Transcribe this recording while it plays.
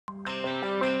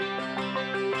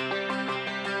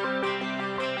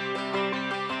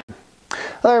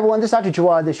Hello everyone, this is Dr.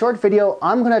 Jawad. This short video,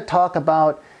 I'm going to talk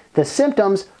about the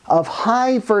symptoms of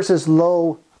high versus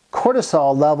low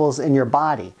cortisol levels in your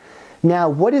body. Now,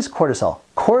 what is cortisol?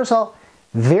 Cortisol,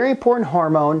 very important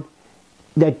hormone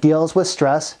that deals with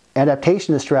stress,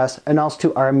 adaptation to stress, and also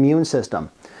to our immune system.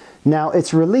 Now,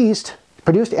 it's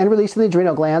produced and released in the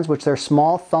adrenal glands, which are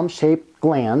small thumb-shaped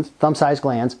glands, thumb-sized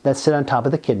glands that sit on top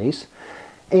of the kidneys.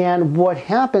 And what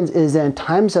happens is that in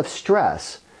times of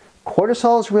stress,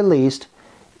 cortisol is released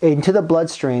into the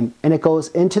bloodstream and it goes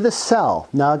into the cell.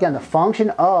 Now again, the function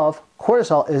of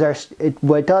cortisol is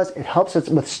what it does, it helps us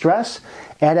with stress,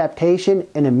 adaptation,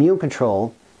 and immune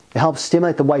control. It helps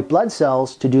stimulate the white blood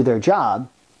cells to do their job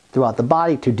throughout the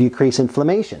body to decrease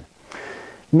inflammation.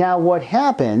 Now what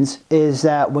happens is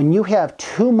that when you have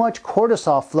too much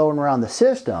cortisol flowing around the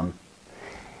system,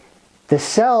 the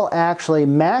cell actually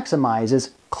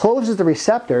maximizes, closes the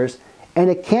receptors,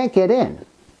 and it can't get in.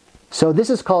 So this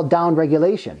is called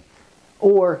downregulation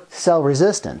or cell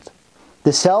resistance.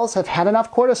 The cells have had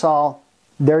enough cortisol,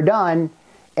 they're done,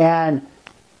 and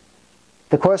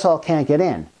the cortisol can't get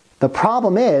in. The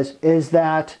problem is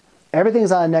that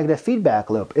everything's on a negative feedback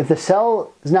loop. If the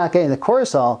cell is not getting the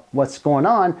cortisol, what's going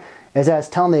on is that it's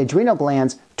telling the adrenal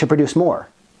glands to produce more.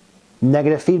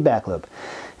 Negative feedback loop.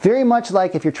 Very much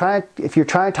like if you're trying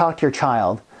to talk to your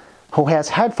child who has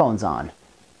headphones on.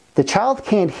 The child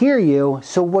can't hear you,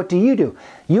 so what do?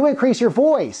 You increase your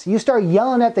voice. You start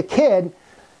yelling at the kid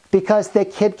because the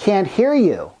kid can't hear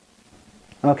you.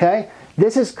 Okay?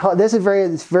 This is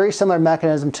very similar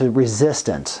mechanism to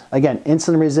resistance. Again,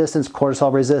 insulin resistance,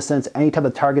 cortisol resistance, any type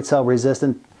of target cell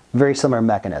resistance, very similar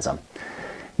mechanism.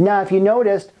 Now, if you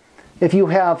noticed, if you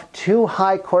have too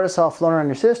high cortisol flowing around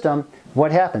your system,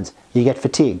 what happens? You get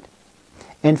fatigued,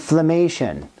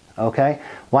 inflammation. Okay?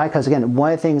 Why? Because again,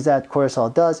 one of the things that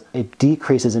cortisol does, it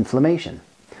decreases inflammation.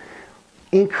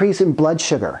 Increase in blood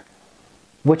sugar,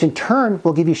 which in turn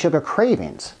will give you sugar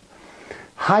cravings.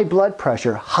 High blood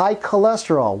pressure, high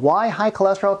cholesterol. Why high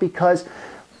cholesterol? Because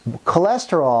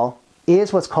cholesterol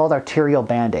is what's called arterial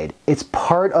band-aid. It's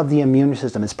part of the immune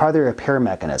system. It's part of the repair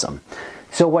mechanism.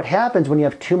 So what happens when you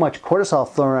have too much cortisol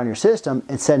flowing around your system,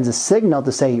 it sends a signal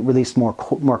to say release more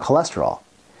cholesterol.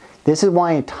 This is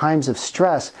why in times of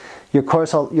stress, your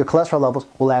cholesterol levels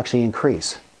will actually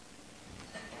increase.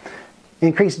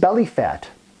 Increased belly fat.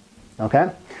 Okay?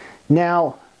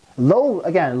 Now, low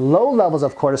levels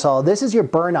of cortisol, this is your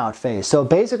burnout phase. So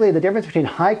basically the difference between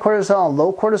high cortisol and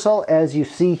low cortisol, as you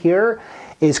see here,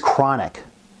 is chronic.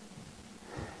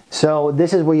 So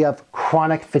this is where you have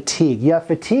chronic fatigue. You have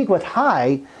fatigue with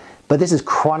high, but this is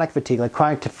chronic fatigue, like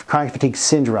chronic fatigue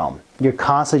syndrome. You're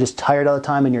constantly just tired all the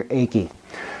time and you're achy.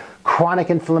 Chronic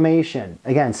inflammation,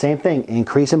 again, same thing,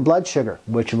 increase in blood sugar,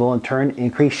 which will in turn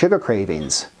increase sugar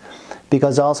cravings.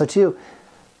 Because also too,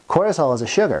 cortisol is a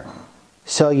sugar.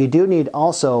 So you do need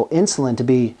also insulin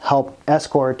to help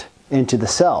escort into the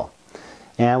cell.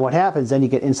 And what happens, then you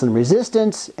get insulin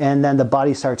resistance and then the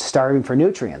body starts starving for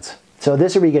nutrients. So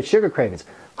this is where you get sugar cravings.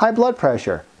 High blood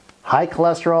pressure, high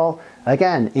cholesterol,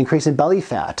 again, increase in belly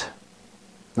fat.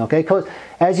 Okay,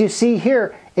 as you see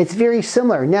here, it's very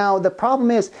similar. Now, the problem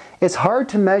is, it's hard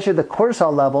to measure the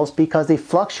cortisol levels because they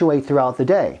fluctuate throughout the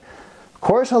day.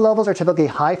 Cortisol levels are typically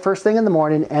high first thing in the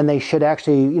morning, and they should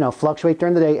actually, fluctuate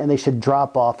during the day, and they should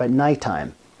drop off at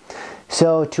nighttime.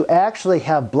 So to actually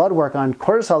have blood work on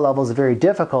cortisol levels is very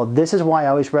difficult. This is why I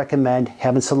always recommend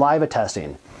having saliva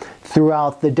testing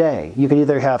throughout the day. You can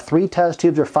either have 3 test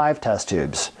tubes or 5 test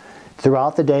tubes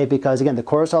throughout the day because, again, the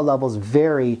cortisol levels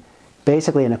vary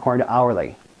basically in according to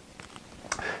hourly.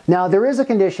 Now, there is a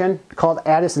condition called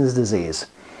Addisons Disease.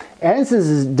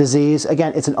 Addisons Disease,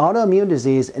 again, it's an autoimmune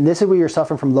disease, and this is where you're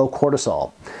suffering from low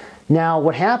cortisol. Now,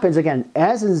 what happens, again,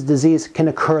 Addisons Disease can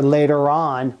occur later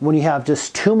on when you have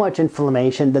just too much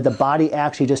inflammation that the body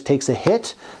actually just takes a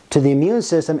hit to the immune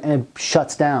system and it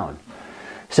shuts down.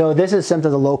 So this is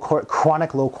symptoms of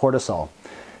chronic low cortisol.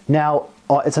 Now,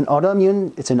 it's an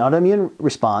autoimmune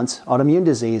response, autoimmune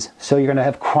disease, so you're going to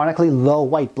have chronically low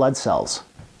white blood cells.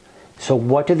 So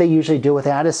what do they usually do with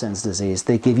Addison's disease?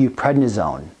 They give you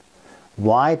prednisone.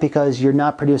 Why? Because you're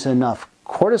not producing enough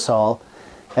cortisol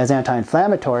as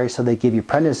anti-inflammatory, so they give you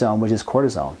prednisone, which is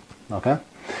cortisone. Okay?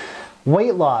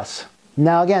 Weight loss.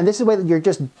 Now again, this is where you're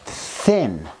just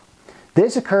thin.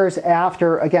 This occurs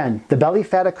after, again, the belly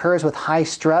fat occurs with high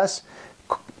stress.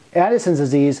 Addison's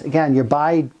disease, again, your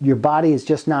body is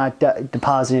just not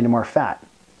depositing any more fat.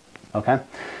 Okay?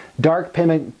 Dark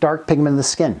pigment of the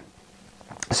skin.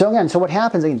 So again, so what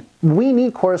happens, we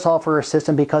need cortisol for our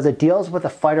system because it deals with the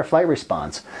fight or flight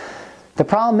response. The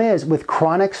problem is with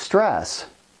chronic stress,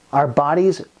 our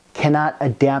bodies cannot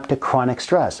adapt to chronic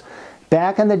stress.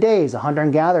 Back in the days, the hunter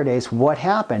and gatherer days, what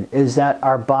happened is that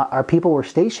our people were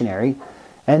stationary,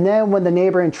 and then when the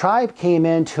neighboring tribe came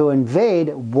in to invade,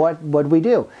 what would we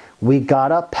do? We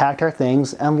got up, packed our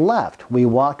things, and left. We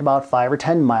walked about 5 or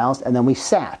 10 miles, and then we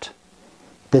sat.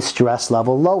 The stress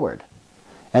level lowered.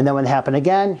 And then when it happened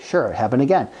again, sure, it happened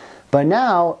again. But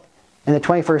now, in the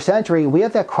 21st century, we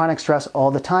have that chronic stress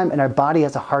all the time, and our body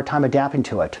has a hard time adapting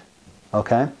to it.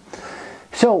 Okay?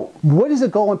 So, what is the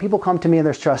goal when people come to me and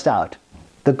they're stressed out?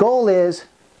 The goal is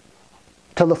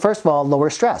to, first of all, lower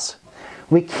stress.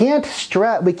 We can't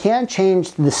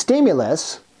change the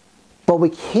stimulus, but we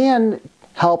can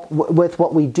help with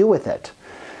what we do with it.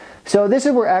 So this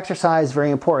is where exercise is very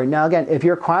important. Now again, if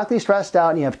you're chronically stressed out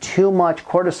and you have too much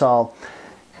cortisol,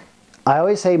 I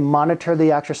always say monitor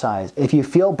the exercise. If you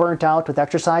feel burnt out with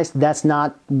exercise, that's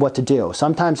not what to do.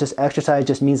 Sometimes just exercise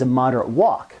just means a moderate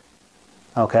walk.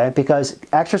 Okay? Because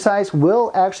exercise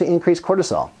will actually increase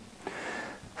cortisol.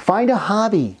 Find a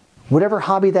hobby. Whatever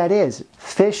hobby that is,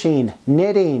 fishing,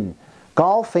 knitting,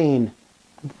 golfing,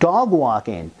 dog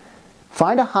walking.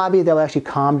 Find a hobby that will actually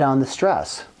calm down the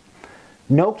stress.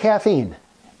 No caffeine.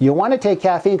 You want to take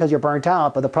caffeine because you're burnt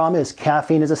out, but the problem is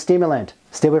caffeine is a stimulant.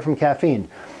 Stay away from caffeine.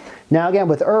 Now again,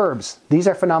 with herbs, these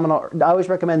are phenomenal. I always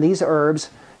recommend these herbs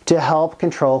to help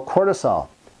control cortisol.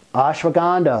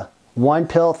 Ashwagandha, 1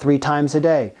 pill 3 times a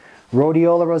day.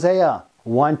 Rhodiola rosea,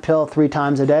 1 pill 3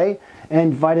 times a day.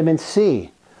 And vitamin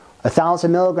C.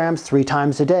 1,000 milligrams 3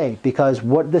 times a day, because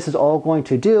what this is all going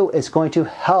to do is going to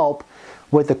help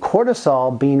with the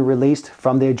cortisol being released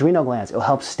from the adrenal glands. It will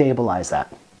help stabilize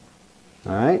that.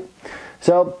 All right.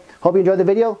 So, hope you enjoyed the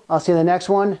video. I'll see you in the next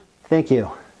one. Thank you.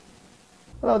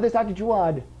 Hello, this is Dr.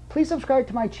 Jawad. Please subscribe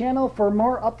to my channel for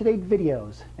more up-to-date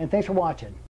videos, and thanks for watching.